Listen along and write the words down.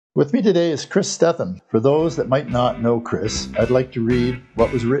With me today is Chris Stethem. For those that might not know Chris, I'd like to read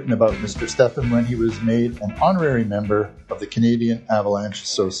what was written about Mr. Stethem when he was made an honorary member of the Canadian Avalanche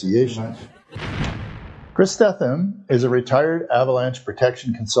Association. Chris Stethem is a retired avalanche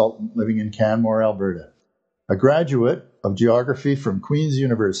protection consultant living in Canmore, Alberta. A graduate of geography from Queen's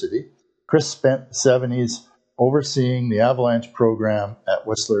University, Chris spent the 70s overseeing the avalanche program at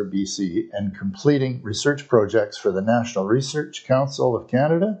Whistler, BC, and completing research projects for the National Research Council of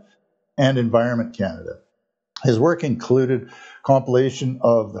Canada and Environment Canada. His work included compilation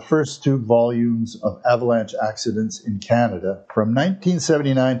of the first two volumes of avalanche accidents in Canada. From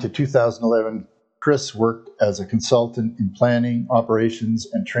 1979 to 2011, Chris worked as a consultant in planning, operations,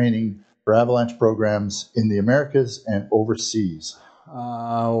 and training for avalanche programs in the Americas and overseas.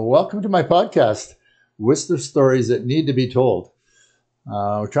 Welcome to my podcast, Whistler Stories That Need to Be Told.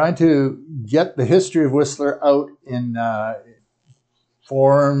 We're trying to get the history of Whistler out in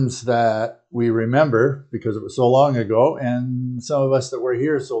forms that we remember because it was so long ago, and some of us that were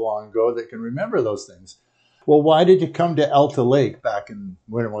here so long ago that can remember those things. Well, why did you come to Alta Lake back in,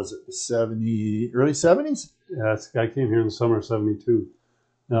 when was it, early 70s? Yeah, I came here in the summer of 72.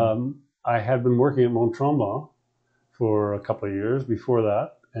 I had been working at Mont Tremblant for a couple of years before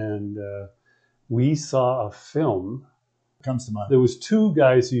that, and we saw a film. Comes to mind. There was two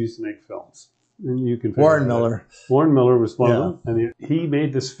guys who used to make films. And you can Warren Miller. Warren Miller was one of them. And he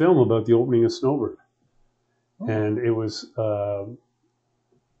made this film about the opening of Snowbird. Oh. And it was, I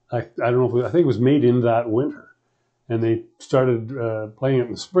don't know, I think it was made in that winter. And they started playing it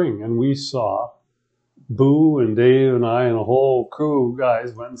in the spring. And we saw, Boo and Dave and I and a whole crew of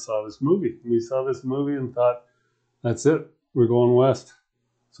guys went and saw this movie. And we saw this movie and thought, that's it. We're going west.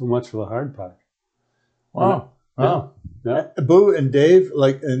 So much for the hard pack. Wow. Wow. Yeah. Boo and Dave,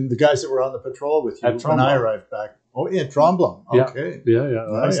 and the guys that were on the patrol with you when I arrived back. Oh, yeah, Tremblant. Okay. Yeah.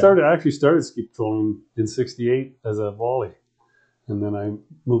 I actually started ski patrolling in 68 as a volley. And then I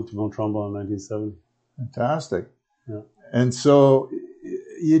moved to Mont Tremblant in 1970. Fantastic. Yeah. And so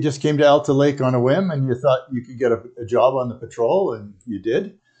you just came to Alta Lake on a whim and you thought you could get a job on the patrol, and you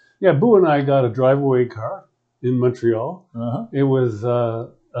did? Yeah, Boo and I got a drive-away car in Montreal. Uh-huh. It was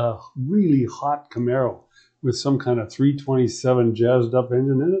a really hot Camaro with some kind of 327 jazzed up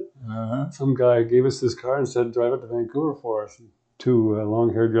engine in it. Uh-huh. Some guy gave us this car and said, drive it to Vancouver for us. Two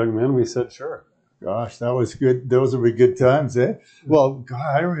long-haired young men, we said, sure. Gosh, that was good. Those would be good times, eh? Well, God,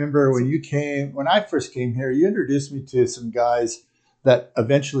 I remember when I first came here, you introduced me to some guys that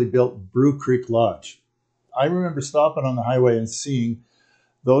eventually built Brew Creek Lodge. I remember stopping on the highway and seeing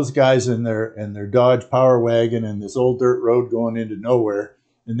those guys in their Dodge Power Wagon and this old dirt road going into nowhere.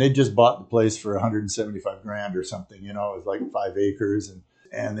 And they just bought the place for $175,000 or something. It was like 5 acres,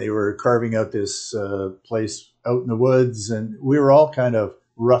 and they were carving out this place out in the woods, and we were all kind of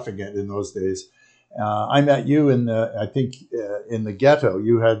roughing it in those days. I met you in the ghetto.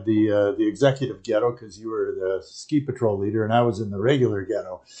 You had the executive ghetto because you were the ski patrol leader, and I was in the regular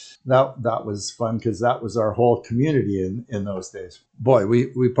ghetto. That was fun because that was our whole community in those days. Boy, we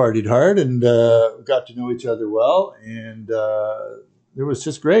partied hard and got to know each other well, and it was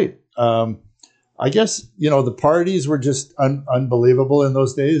just great. I guess, the parties were just unbelievable in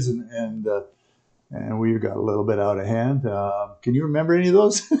those days, and we got a little bit out of hand. Can you remember any of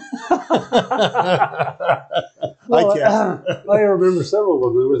those? Well, I can't. I remember several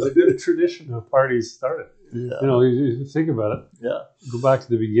of them. There was a good tradition of parties started. Yeah. You think about it. Yeah. Go back to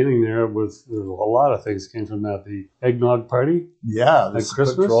the beginning there was a lot of things came from that. The eggnog party. Yeah. At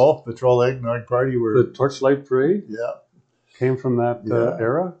Christmas. Patrol eggnog party. The torchlight parade. Yeah. Came from that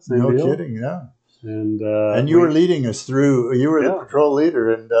era. No kidding, yeah. And you were leading us through. You were the patrol leader,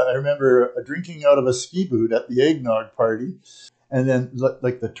 and I remember drinking out of a ski boot at the eggnog party, and then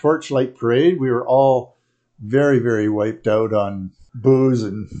like the torchlight parade, we were all very, very wiped out on booze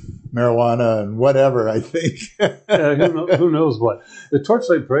and marijuana and whatever. I think. Who knows what? The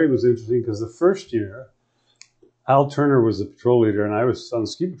torchlight parade was interesting because the first year, Al Turner was the patrol leader, and I was on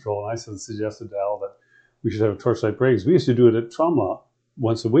ski patrol, and I suggested to Al that we should have a torchlight parade because we used to do it at Tremblant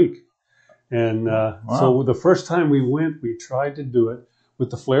once a week. And so the first time we went, we tried to do it with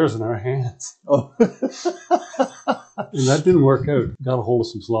the flares in our hands. Oh. And that didn't work out. Got a hold of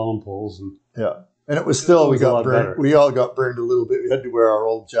some slalom poles. And it was still, we got burned. Better. We all got burned a little bit. We had to wear our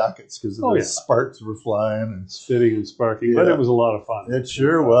old jackets because the sparks were flying. And spitting and sparking. But it was a lot of fun. It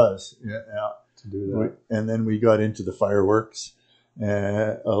sure was. Yeah. To do that. And then we got into the fireworks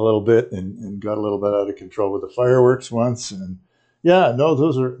a little bit and got a little bit out of control with the fireworks once. And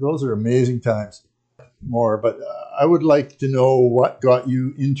those are amazing times. But I would like to know what got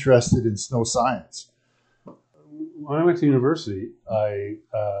you interested in snow science. when I went to university, I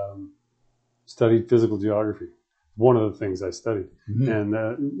studied physical geography. One of the things I studied, and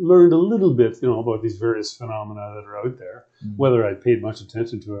learned a little bit, about these various phenomena that are out there. Whether I paid much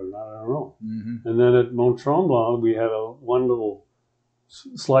attention to it or not, I don't know. And then at Mont Tremblant, we had one little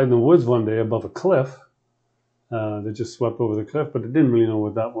slide in the woods one day above a cliff that just swept over the cliff, but I didn't really know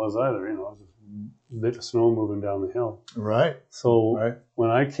what that was either. It was a bit of snow moving down the hill. Right. So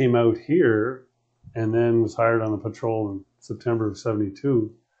when I came out here, and then was hired on the patrol in September of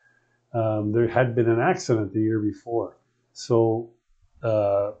 '72. There had been an accident the year before. So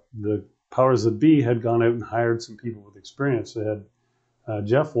the powers that be had gone out and hired some people with experience. They had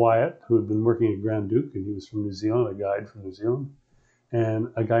Jeff Wyatt, who had been working at Grand Duke, and he was from New Zealand, a guide from New Zealand, and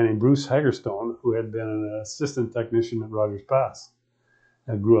a guy named Bruce Hagerstone, who had been an assistant technician at Rogers Pass.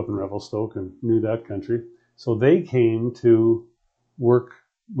 I grew up in Revelstoke and knew that country. So they came to work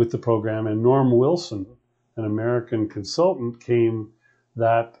with the program, and Norm Wilson, an American consultant, came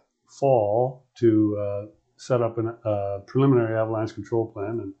that fall to set up a preliminary avalanche control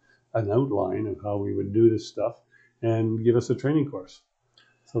plan and an outline of how we would do this stuff and give us a training course.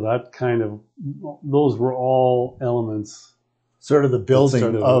 So that those were all elements. Sort of the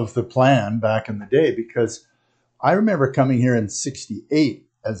building of the plan back in the day, because I remember coming here in '68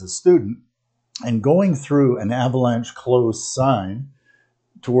 as a student and going through an avalanche closed sign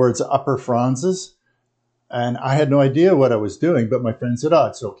towards Upper Franzes. And I had no idea what I was doing, but my friend said,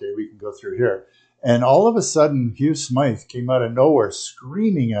 it's okay, we can go through here. And all of a sudden, Hugh Smythe came out of nowhere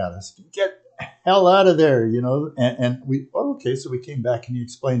screaming at us, get the hell out of there, And we, okay, so we came back and he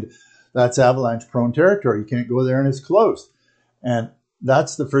explained, that's avalanche-prone territory. You can't go there and it's closed. And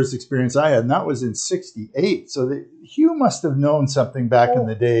that's the first experience I had, and that was in '68. So Hugh must have known something back in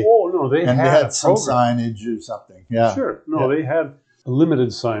the day. Oh, no, they had some signage or something. Yeah, sure. No, they had limited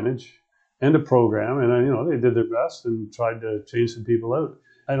signage and a program, and they did their best and tried to change some people out.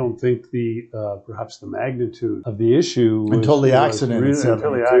 I don't think perhaps the magnitude of the issue was, until the accident.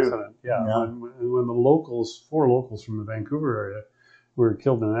 Until the accident, yeah. When the 4 locals from the Vancouver area were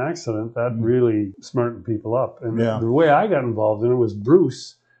killed in an accident, that really smartened people up. And the way I got involved in it was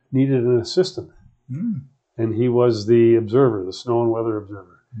Bruce needed an assistant, and he was the observer, the snow and weather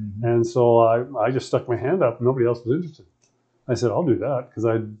observer. And so I just stuck my hand up. Nobody else was interested. I said, I'll do that, because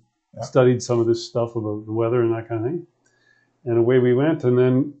I'd studied some of this stuff about the weather and that kind of thing. And away we went. And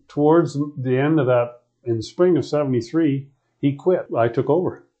then towards the end of that, in the spring of '73, he quit. I took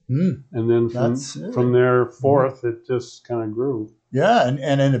over. And then from there forth, it just kind of grew. Yeah,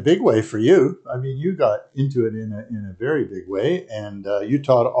 and in a big way for you. I mean, you got into it in a very big way, and you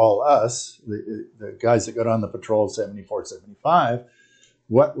taught all us, the guys that got on the patrol of '74, '75,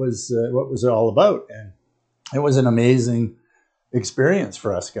 what was it all about. And it was an amazing experience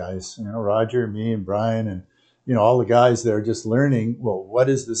for us guys. Roger, me, and Brian, and all the guys there just learning, well, what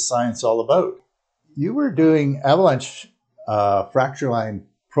is this science all about? You were doing avalanche fracture line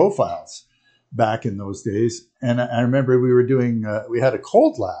profiles back in those days. And I remember we were doing, we had a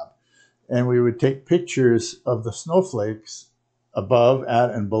cold lab, and we would take pictures of the snowflakes above,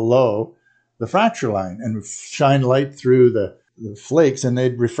 at, and below the fracture line and shine light through the flakes, and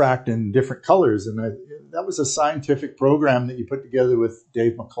they'd refract in different colors. And that was a scientific program that you put together with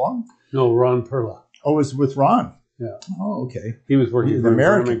Dave McClung. No, Ron Perla. Oh, it was with Ron. Yeah. Oh, okay. He was working for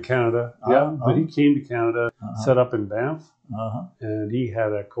American in Canada. But he came to Canada, set up in Banff, and he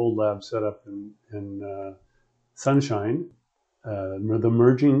had a cold lab set up in Sunshine. The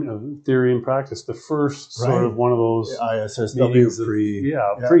merging of theory and practice, the first sort of one of those ISSW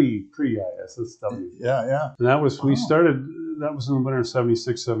pre-ISSW. Yeah. And that was, we started, that was in the winter of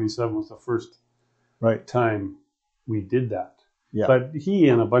 '76, '77 was the first time we did that. Yeah. But he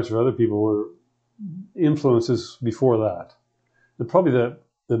and a bunch of other people were influences before that. Probably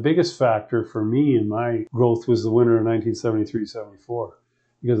the biggest factor for me in my growth was the winter of 1973-74,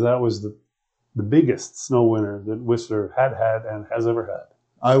 because that was the biggest snow winter that Whistler had and has ever had.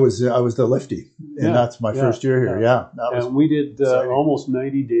 I was the lifty, and that's my first year here. Yeah. And we did almost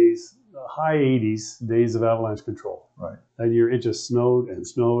 90 days, high 80s days of avalanche control. Right. That year it just snowed and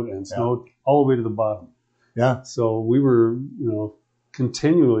snowed and snowed all the way to the bottom. Yeah. So we were,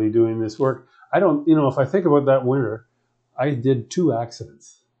 continually doing this work. I don't, if I think about that winter, I did 2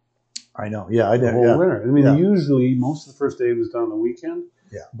 accidents. I know. Yeah, I did. The whole winter. I mean, usually most of the first aid was done on the weekend.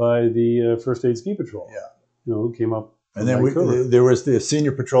 Yeah. By the first aid ski patrol. Yeah. Who came up. And then there was the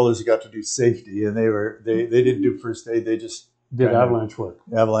senior patrollers who got to do safety, and they didn't do first aid. They just did avalanche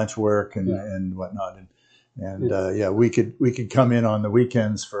work and whatnot. And we could come in on the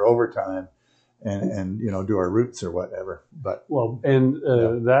weekends for overtime and do our routes or whatever. But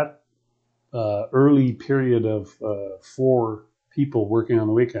that early period of 4 people working on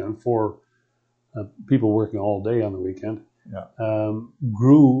the weekend, 4 people working all day on the weekend,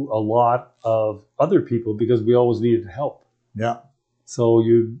 grew a lot of other people because we always needed help. Yeah. So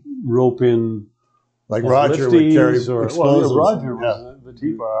you'd rope in like Roger would carry explosives. Roger was the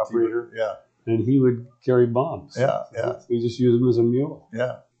T-bar operator. Yeah. And he would carry bombs. Yeah, yeah. We just used him as a mule.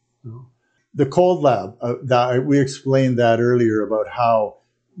 Yeah. The cold lab, we explained that earlier about how,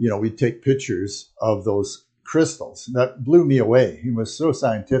 we take pictures of those crystals. That blew me away. He was so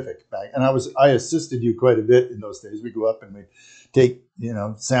scientific back. And I assisted you quite a bit in those days. We go up and we take,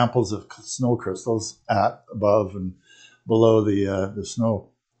 samples of snow crystals above and below the snow.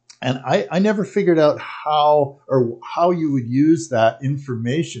 And I never figured out how you would use that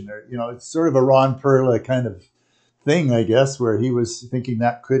information. It's sort of a Ron Perla kind of thing, I guess, where he was thinking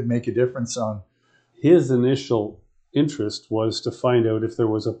that could make a difference on. His initial interest was to find out if there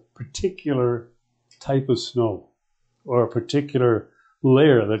was a particular type of snow or a particular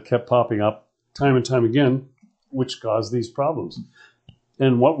layer that kept popping up time and time again, which caused these problems.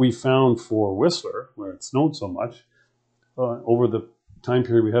 And what we found for Whistler, where it snowed so much, over the time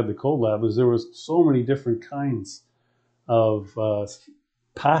period we had the cold lab, is there was so many different kinds of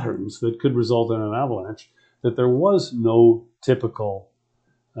patterns that could result in an avalanche that there was no typical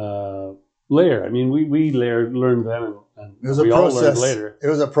layer. I mean, we learned then, and we all learned later. It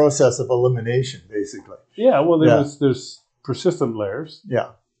was a process of elimination, basically. Yeah, well, there's persistent layers.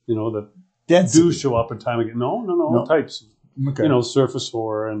 Yeah, that density do show up in time again. No types. Okay. Surface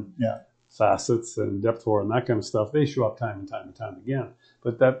hoar and facets and depth hoar and that kind of stuff. They show up time and time and time again.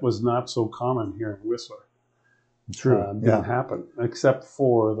 But that was not so common here in Whistler. True. Didn't happen, except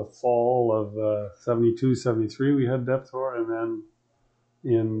for the fall of 72, 73, we had depth hoar, and then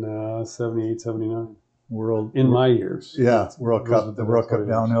in 78, 79. My years. Yeah, World Cup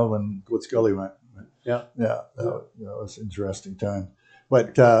downhill when Scully went. Yeah. Yeah, that was an interesting time.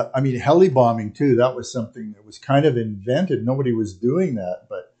 But, heli bombing, too, that was something that was kind of invented. Nobody was doing that.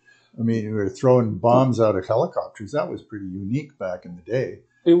 But, we were throwing bombs out of helicopters. That was pretty unique back in the day.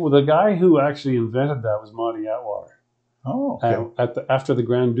 The guy who actually invented that was Monty Atwater. Oh, okay. After the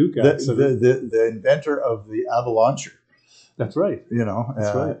Grand Duke accident. The inventor of the Avalancher. That's right.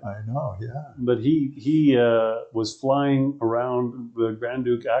 That's right. I know, yeah. But he was flying around the Grand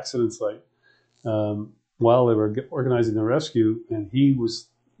Duke accident site while they were organizing the rescue, and he was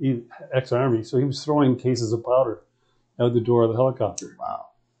ex-Army, so he was throwing cases of powder out the door of the helicopter. Wow.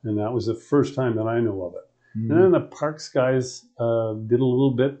 And that was the first time that I know of it. Mm-hmm. And then the Parks guys did a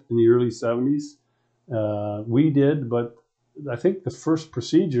little bit in the early 70s. We did, but I think the first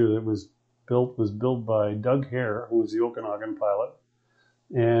procedure that was built by Doug Hare, who was the Okanagan pilot,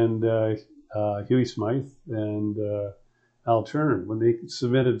 and Huey Smythe and Al Turner, when they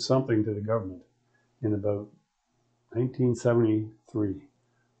submitted something to the government in about 1973.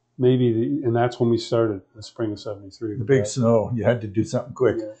 And that's when we started, the spring of 73. The big snow. You had to do something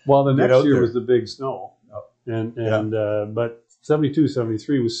quick. Yeah. Well, the next year was the big snow. But 72,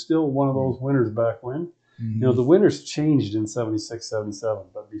 73 was still one of those winters back when. Mm-hmm. The winters changed in 76, 77.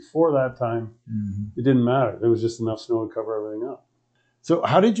 But before that time, it didn't matter. There was just enough snow to cover everything up. So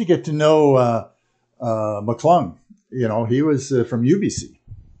how did you get to know McClung? He was from UBC.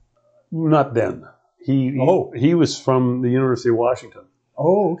 Not then. He was from the University of Washington.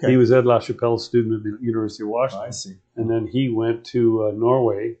 Oh, okay. He was Ed LaChapelle's student at the University of Washington. I see. And then he went to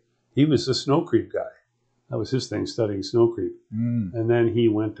Norway. He was a snow creep guy. That was his thing, studying snow creep. Mm. And then he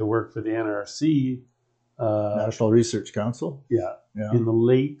went to work for the NRC. National Research Council? Yeah. In the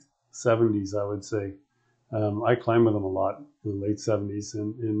late 70s, I would say. I climbed with him a lot in the late 70s.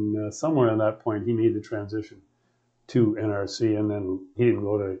 And somewhere at that point, he made the transition to NRC. And then he didn't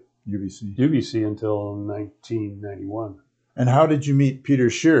go to UBC until 1991. And how did you meet Peter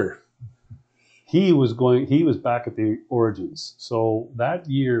Scheer? He was back at the Origins. So that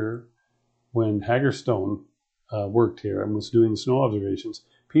year when Hagerstone worked here and was doing snow observations,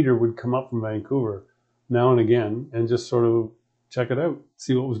 Peter would come up from Vancouver now and again and just sort of check it out,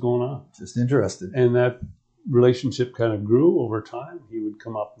 see what was going on. Just interested. And that relationship kind of grew over time. He would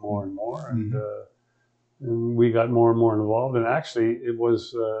come up more and more, and we got more and more involved. And actually, it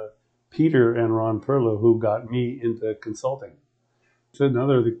was Peter and Ron Perla who got me into consulting. So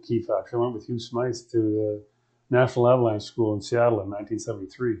another of the key factors, I went with Hugh Smythe to the National Avalanche School in Seattle in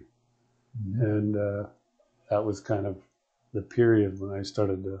 1973. Mm-hmm. And that was kind of the period when I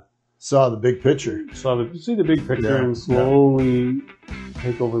started to... Saw the big picture. See the big picture and slowly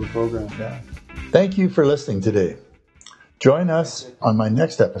take over the program. Yeah. Thank you for listening today. Join us on my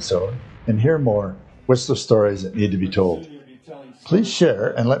next episode and hear more Whistler stories that need to be told. Please share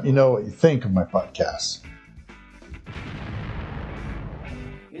and let me know what you think of my podcasts.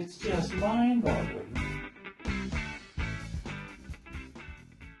 It's just mind-boggling.